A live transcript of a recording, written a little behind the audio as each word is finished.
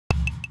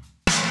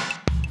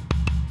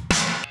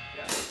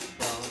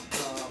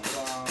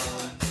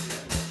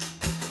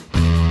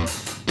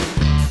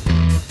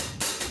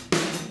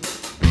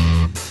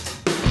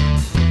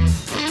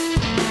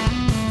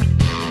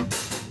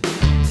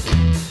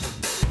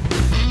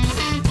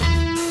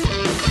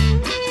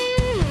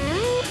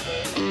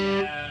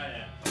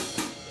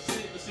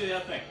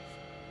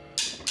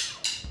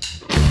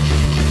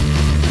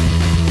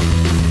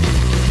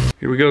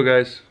we go,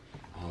 guys.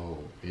 Oh,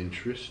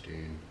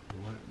 interesting.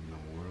 What in the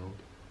world?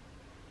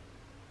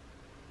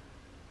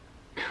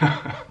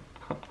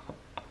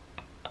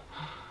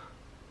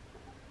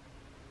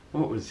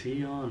 What was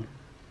he on?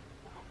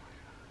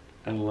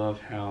 I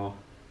love how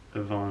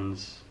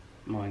Yvonne's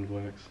mind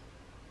works.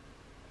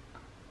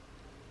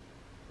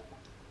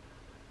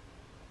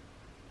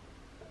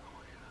 Oh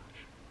my gosh.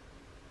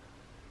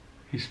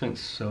 He spent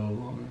so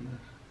long on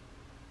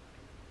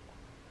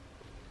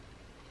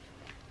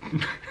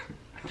this.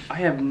 I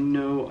have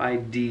no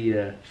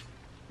idea.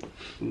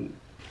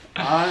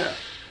 I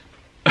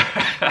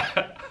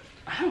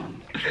don't know.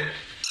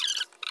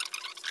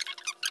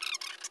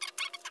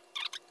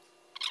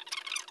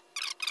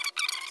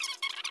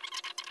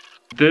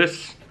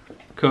 This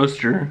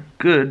coaster,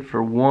 good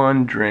for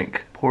one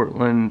drink.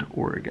 Portland,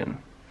 Oregon.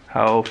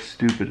 How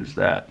stupid is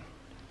that?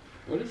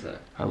 What is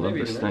that? I love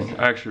this thing.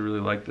 I actually really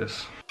like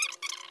this.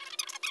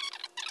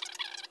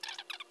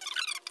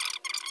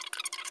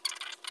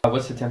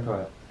 What's the tempo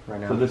at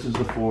right now? So this is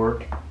the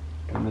 4,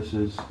 and this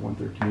is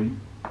 113.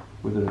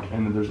 And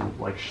then there's a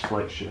like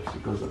slight shifts.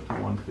 It goes up to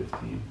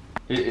 115.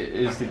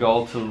 Is the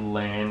goal to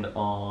land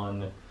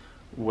on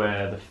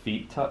where the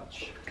feet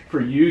touch?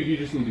 For you, you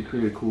just need to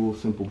create a cool,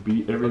 simple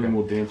beat. Everything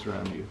will dance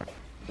around you.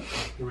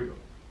 Here we go.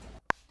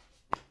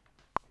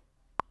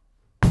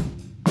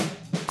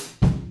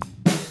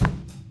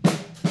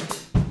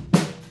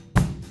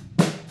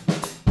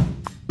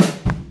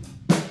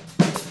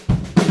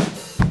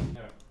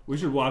 We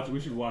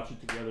should watch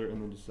it together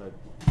and then decide.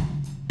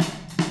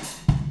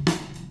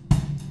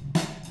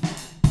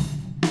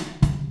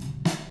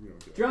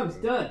 Drums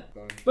done.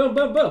 Boom,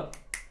 boom, boom.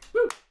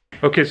 Woo.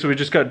 Okay, so we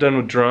just got done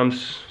with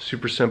drums.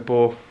 Super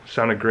simple,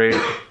 sounded great.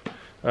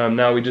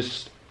 Now we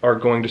just are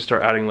going to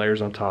start adding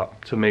layers on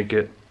top to make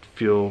it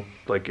feel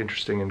like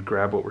interesting and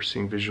grab what we're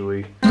seeing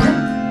visually.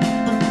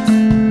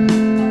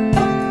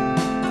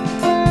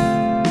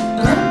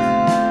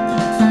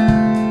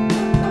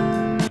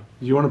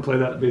 You want to play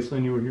that bass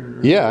line you were hearing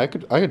earlier? Yeah, I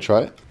could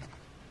try it.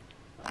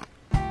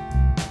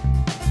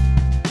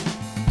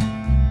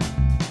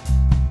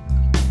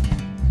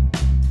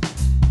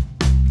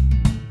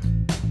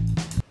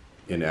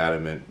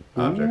 Inanimate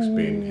objects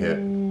being hit.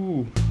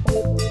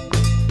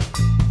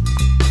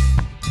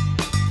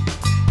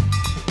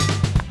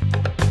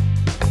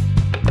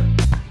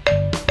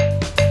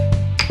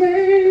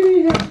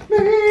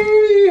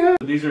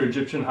 These are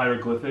Egyptian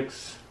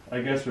hieroglyphics, I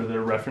guess, or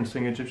they're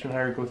referencing Egyptian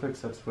hieroglyphics.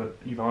 That's what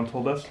Yvonne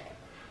told us.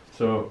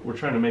 So we're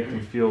trying to make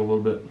them feel a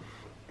little bit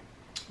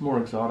more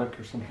exotic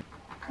or something.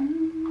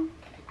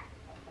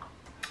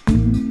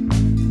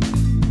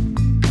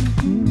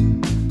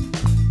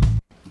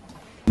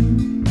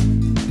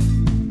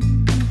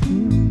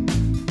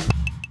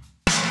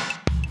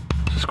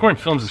 Scoring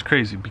films is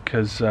crazy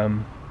because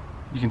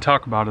you can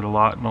talk about it a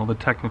lot and all the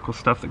technical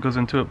stuff that goes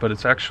into it, but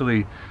it's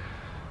actually,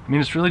 I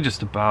mean, it's really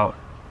just about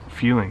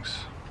feelings.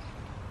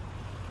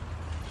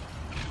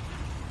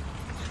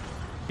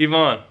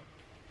 Yvonne,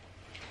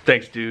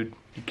 thanks, dude.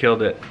 You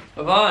killed it.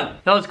 Yvonne,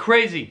 that was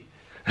crazy.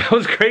 That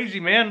was crazy,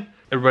 man.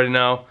 Everybody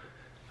now,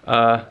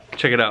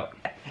 check it out.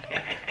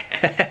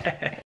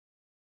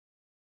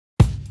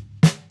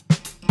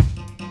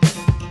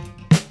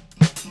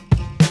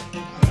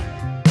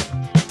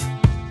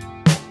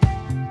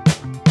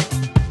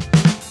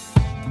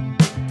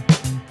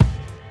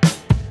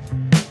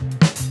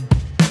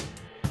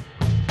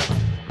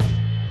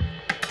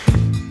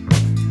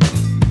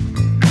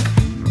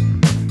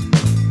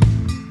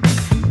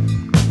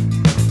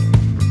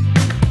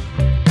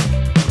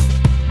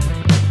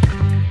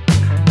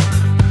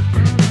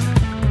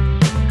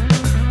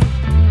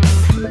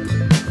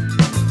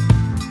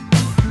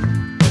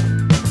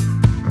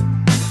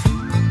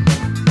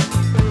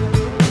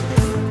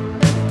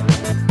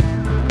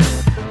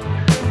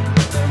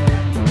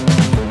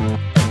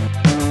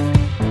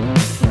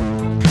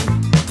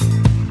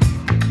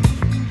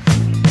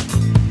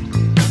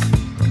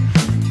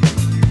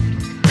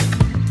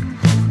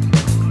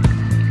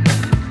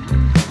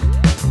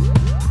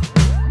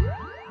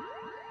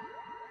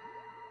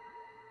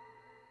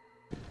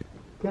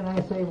 Can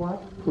I say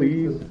what?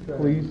 Please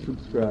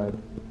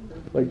subscribe.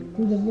 Like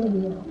To the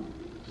video.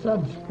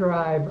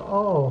 Subscribe.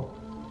 Oh,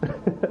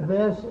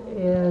 this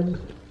is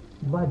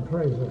Bud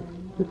Fraser.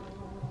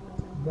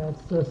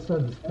 That's the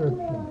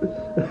subscription.